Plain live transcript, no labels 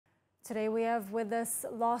Today we have with us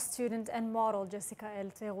law student and model Jessica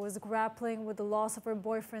Elter, who is grappling with the loss of her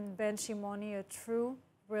boyfriend Ben Shimoni, a true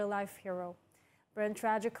real-life hero. Ben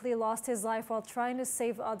tragically lost his life while trying to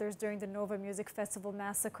save others during the Nova Music Festival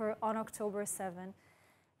massacre on October 7.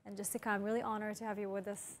 And Jessica, I'm really honored to have you with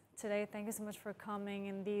us today. Thank you so much for coming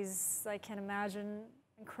in these, I can imagine,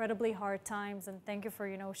 incredibly hard times. And thank you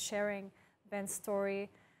for, sharing Ben's story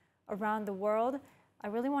around the world. I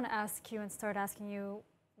really want to ask you and start asking you,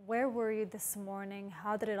 where were you this morning?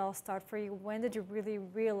 How did it all start for you? When did you really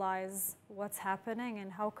realize what's happening,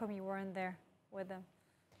 and how come you weren't there with him?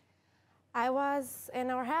 I was in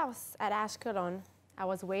our house at Ashkelon. I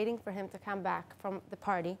was waiting for him to come back from the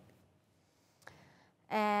party.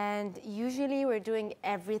 And usually we're doing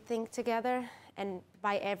everything together, and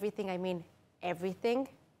by everything I mean everything.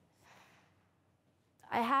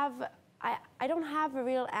 I don't have a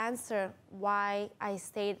real answer why I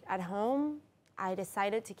stayed at home. I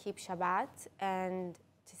decided to keep Shabbat and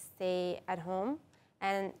to stay at home.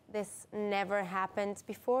 And this never happened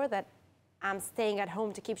before, that I'm staying at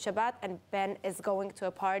home to keep Shabbat and Ben is going to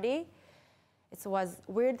a party. It was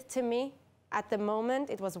weird to me at the moment.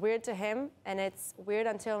 It was weird to him, and it's weird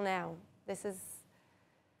until now. I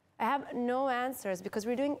have no answers because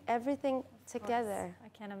we're doing everything together. I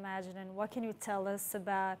can imagine. And what can you tell us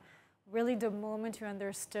about really the moment you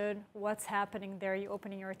understood what's happening there? You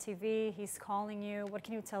opening your TV, he's calling you. What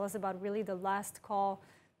can you tell us about really the last call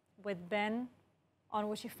with Ben on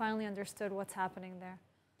which you finally understood what's happening there?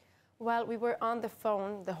 Well, we were on the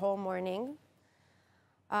phone the whole morning,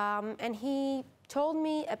 and he told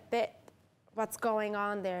me a bit what's going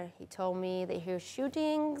on there. He told me they hear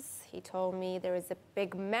shootings, he told me there is a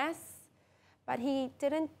big mess, but he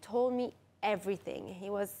didn't tell me everything. He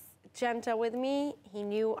was gentle with me. He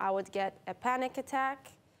knew I would get a panic attack.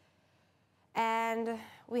 And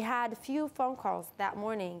we had a few phone calls that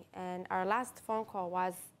morning, and our last phone call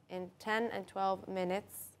was in 10 and 12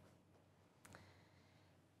 minutes.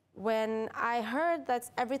 When I heard that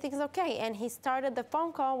everything's okay, and he started the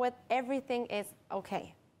phone call with everything is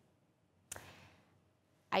okay.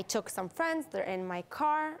 I took some friends, they're in my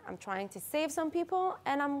car, I'm trying to save some people,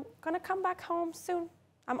 and I'm gonna come back home soon.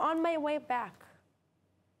 I'm on my way back.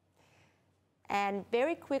 And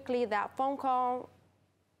very quickly, that phone call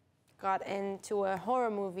got into a horror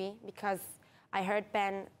movie because I heard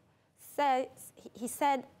Ben say, he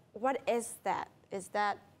said, "What is that? Is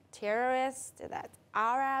that terrorists? Is that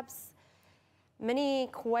Arabs?" Many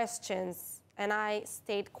questions, and I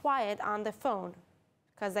stayed quiet on the phone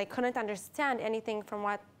because I couldn't understand anything from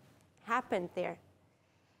what happened there.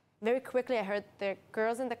 Very quickly, I heard the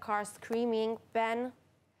girls in the car screaming, "Ben,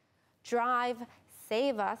 drive,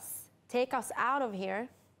 save us. Take us out of here."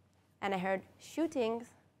 And I heard shootings,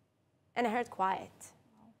 and I heard quiet.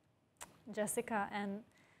 Jessica, and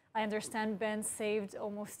I understand Ben saved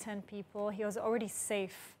almost 10 people. He was already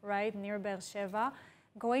safe, right, near Beersheba.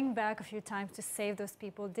 Going back a few times to save those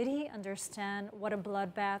people, did he understand what a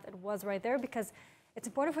bloodbath it was right there? Because it's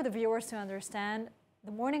important for the viewers to understand,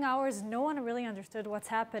 the morning hours, no one really understood what's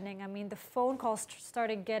happening. I mean, the phone calls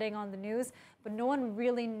started getting on the news, but no one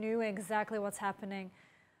really knew exactly what's happening.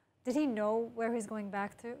 Did he know where he's going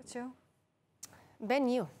back to? Ben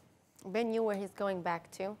knew. Ben knew where he's going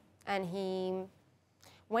back to, and he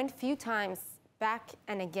went a few times back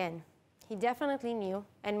and again. He definitely knew,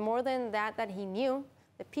 and more than that he knew,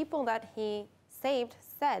 the people that he saved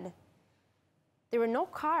said there were no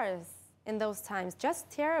cars in those times,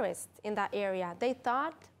 just terrorists in that area. They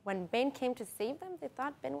thought, when Ben came to save them, they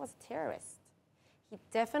thought Ben was a terrorist. He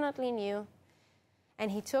definitely knew,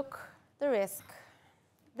 and he took the risk.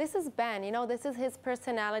 This is Ben, this is his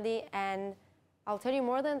personality, and I'll tell you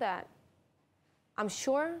more than that. I'm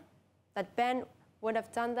sure that Ben would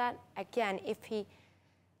have done that again if he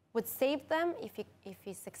would save them, if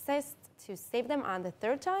he succeeds to save them on the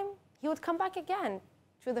third time, he would come back again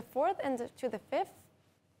to the fourth and to the fifth.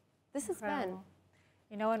 This is Ben.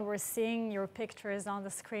 And we're seeing your pictures on the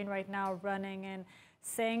screen right now running and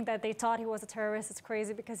saying that they thought he was a terrorist. It's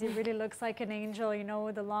crazy because he really looks like an angel,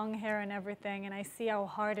 with the long hair and everything. And I see how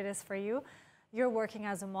hard it is for you. You're working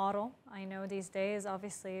as a model, I know these days,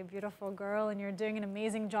 obviously a beautiful girl, and you're doing an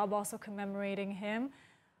amazing job also commemorating him.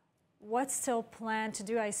 What's still planned to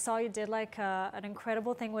do? I saw you did like an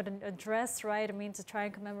incredible thing with a dress, right? I mean, to try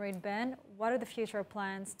and commemorate Ben. What are the future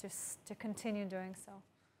plans to continue doing so?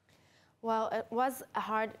 Well, it was a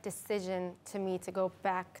hard decision to me to go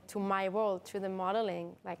back to my world, to the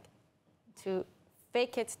modeling, like to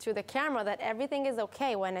fake it to the camera that everything is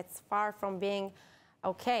okay when it's far from being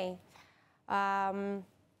okay.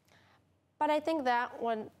 But I think that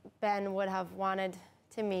what Ben would have wanted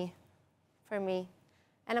for me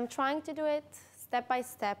And I'm trying to do it step by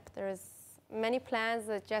step. There's many plans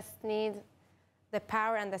that just need the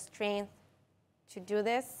power and the strength to do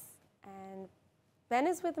this. And Ben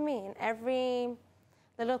is with me in every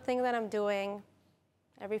little thing that I'm doing,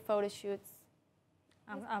 every photo shoots.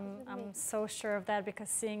 I'm so sure of that, because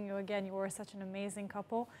seeing you again, you were such an amazing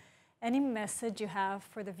couple. Any message you have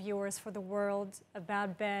for the viewers, for the world,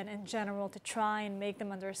 about Ben in general, to try and make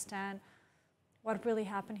them understand what really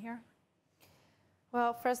happened here?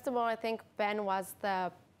 Well, first of all, I think Ben was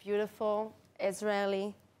the beautiful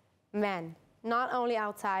Israeli man, not only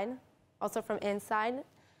outside, also from inside.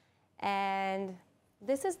 And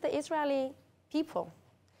this is the Israeli people.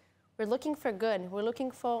 We're looking for good. We're looking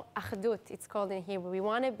for achdut, it's called in Hebrew. We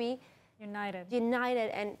want to be united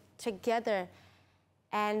and together.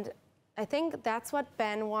 And I think that's what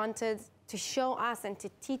Ben wanted to show us and to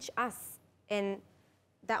teach us in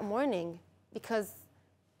that morning. Because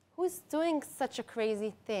who's doing such a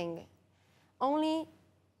crazy thing? Only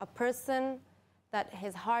a person that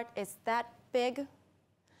his heart is that big,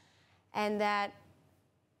 and that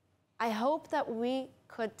I hope that we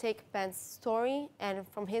could take Ben's story and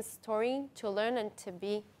from his story to learn and to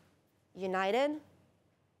be united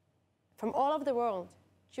from all over the world,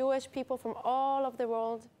 Jewish people from all over the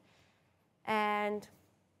world, and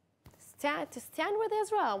to stand with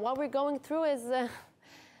Israel. What we're going through is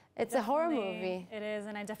it's a horror movie. It is,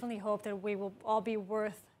 and I definitely hope that we will all be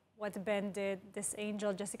worth what Ben did, this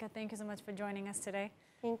angel. Jessica, thank you so much for joining us today.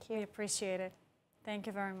 Thank you. We appreciate it. Thank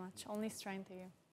you very much. Only strength to you.